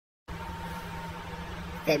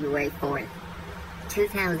February 4th,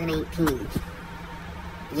 2018.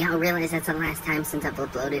 Y'all realize that's the last time since I've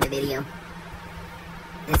uploaded a video?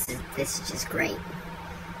 This is just great.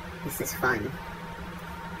 This is fun.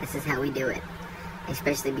 This is how we do it.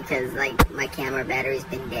 Especially because, like, my camera battery's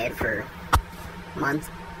been dead for months.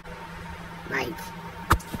 Like,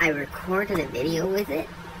 I recorded a video with it,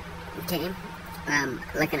 okay?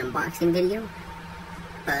 Like an unboxing video.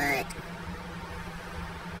 But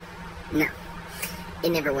no,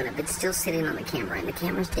 it never went up. It's still sitting on the camera, and the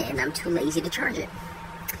camera's dead, and I'm too lazy to charge it.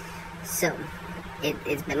 So,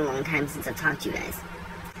 it's been a long time since I've talked to you guys.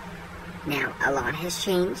 Now, a lot has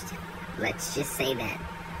changed. Let's just say that.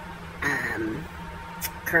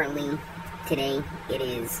 Currently, today,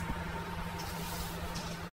 it's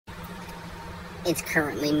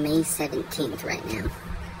currently May 17th right now.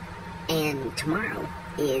 And tomorrow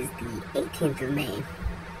is the 18th of May.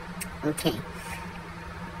 Okay.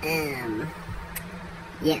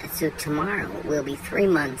 Yeah, so tomorrow will be 3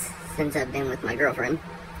 months since I've been with my girlfriend.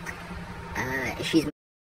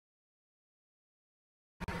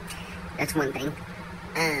 That's one thing.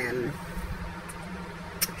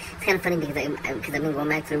 It's kind of funny because I've been going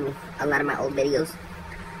back through a lot of my old videos.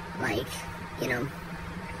 Like, you know,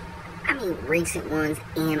 I mean, recent ones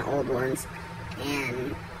and old ones.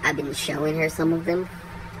 And I've been showing her some of them.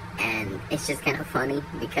 And it's just kind of funny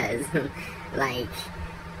because, like,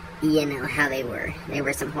 you know how they were. They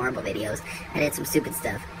were some horrible videos. I did some stupid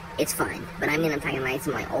stuff. It's fine. But I mean, I'm talking like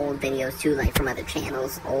some like old videos too, like from other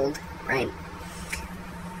channels, old, right?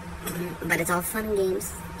 But it's all fun and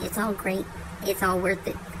games. It's all great. It's all worth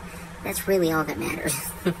it. That's really all that matters.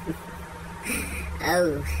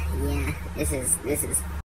 Oh, yeah. This is.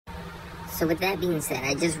 So with that being said,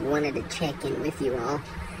 I just wanted to check in with you all.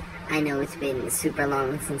 I know it's been super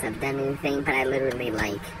long since I've done anything, but I literally,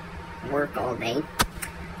 like, work all day.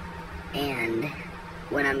 And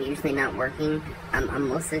when I'm usually not working, I'm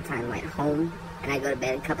most of the time, like, home. And I go to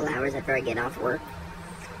bed a couple hours after I get off work.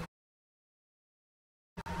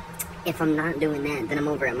 If I'm not doing that, then I'm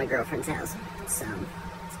over at my girlfriend's house. So,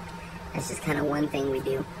 that's just kind of one thing we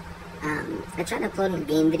do. I try to upload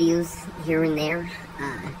game videos here and there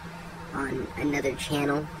on another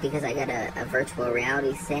channel because I got a virtual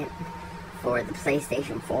reality set for the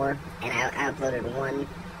PlayStation 4, and I uploaded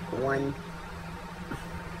one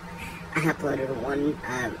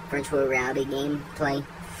virtual reality gameplay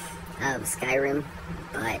of Skyrim,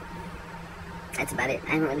 but that's about it.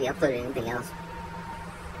 I haven't really uploaded anything else.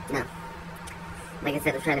 No. Like I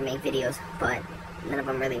said, I tried to make videos, but none of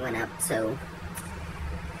them really went up, so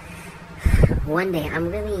one day, I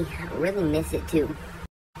really miss it too.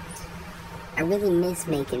 I really miss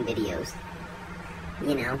making videos,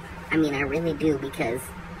 you know? I mean, I really do, because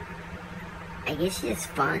I guess it's just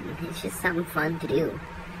fun. It's just something fun to do.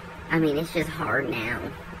 I mean, it's just hard now,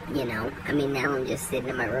 you know? I mean, now I'm just sitting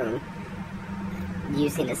in my room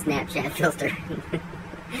using a Snapchat filter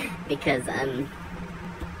because I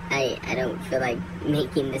don't feel like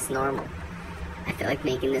making this normal. I feel like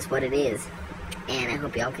making this what it is. And I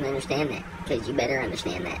hope y'all can understand that, because you better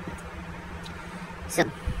understand that. So,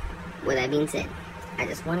 with that being said, I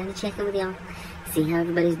just wanted to check in with y'all, see how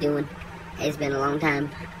everybody's doing. It's been a long time.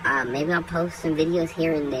 Maybe I'll post some videos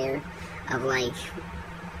here and there of, like,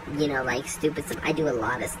 you know, like stupid stuff. I do a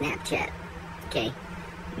lot of Snapchat, okay?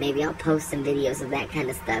 Maybe I'll post some videos of that kind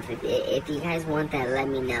of stuff. If you guys want that, let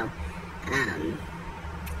me know.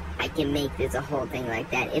 I can make this a whole thing like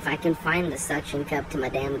that. If I can find the suction cup to my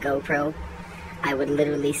damn GoPro, I would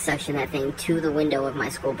literally suction that thing to the window of my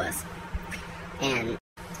school bus. And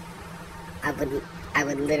I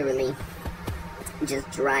would literally just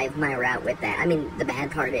drive my route with that. I mean, the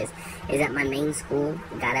bad part is that my main school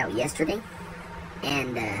got out yesterday,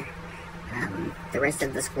 and the rest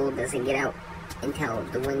of the school doesn't get out until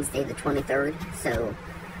the Wednesday the 23rd, so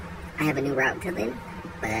I have a new route till then,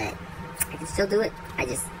 but I can still do it.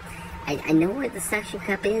 I know where the suction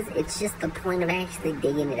cup is. It's just the point of actually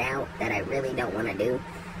digging it out that I really don't want to do.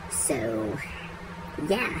 So,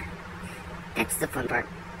 yeah, that's the fun part.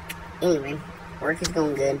 Anyway, work is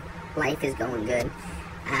going good. Life is going good.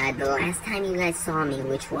 The last time you guys saw me,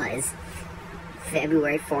 which was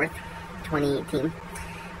February 4th, 2018.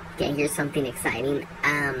 Okay, here's something exciting.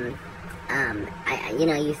 I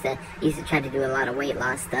used to try to do a lot of weight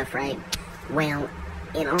loss stuff, right? Well,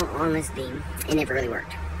 in all honesty, it never really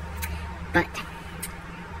worked. But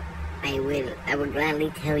I would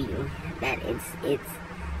gladly tell you that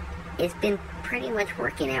it's been pretty much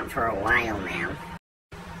working out for a while now.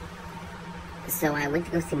 So I went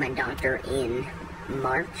to go see my doctor in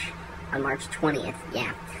March, on March 20th,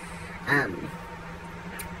 yeah.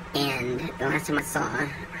 And the last time I saw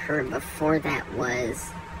her before that was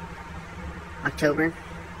October.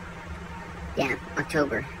 Yeah,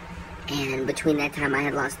 October. And between that time, I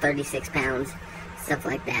had lost 36 pounds, stuff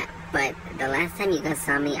like that. But the last time you guys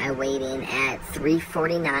saw me, I weighed in at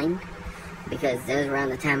 349, because that was around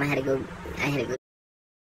the time I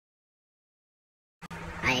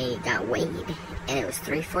got weighed, and it was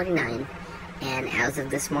 349. And as of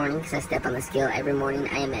this morning, because I step on the scale every morning,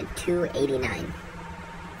 I am at 289.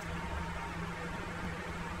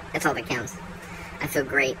 That's all that counts. I feel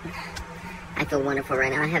great. I feel wonderful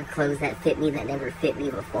right now. I have clothes that fit me that never fit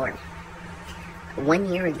me before.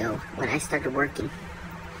 1 year ago, when I started working,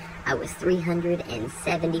 I was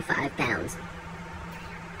 375 pounds.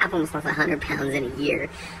 I've almost lost 100 pounds in a year.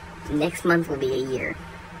 Next month will be a year.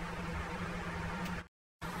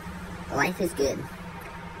 Life is good.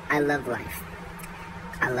 I love life.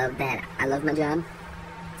 I love that. I love my job.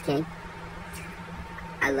 Okay?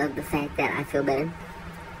 I love the fact that I feel better.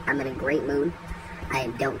 I'm in a great mood. I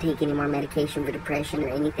don't take any more medication for depression or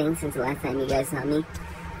anything since the last time you guys saw me.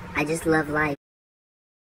 I just love life.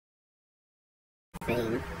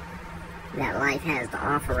 Thing that life has to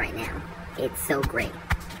offer right now. It's so great.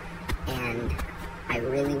 And I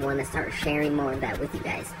really want to start sharing more of that with you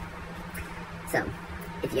guys. So,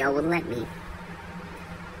 if y'all would let me,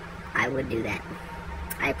 I would do that.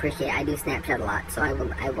 I appreciate it. I do Snapchat a lot, so I will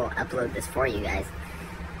upload this for you guys.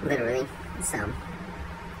 Literally. So,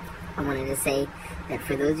 I wanted to say that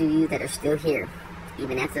for those of you that are still here,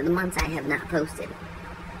 even after the months I have not posted,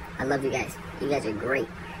 I love you guys. You guys are great.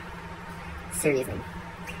 Seriously.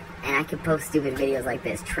 And I can post stupid videos like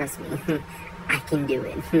this. Trust me. I can do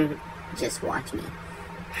it. Just watch me.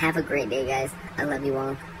 Have a great day, guys. I love you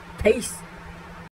all. Peace.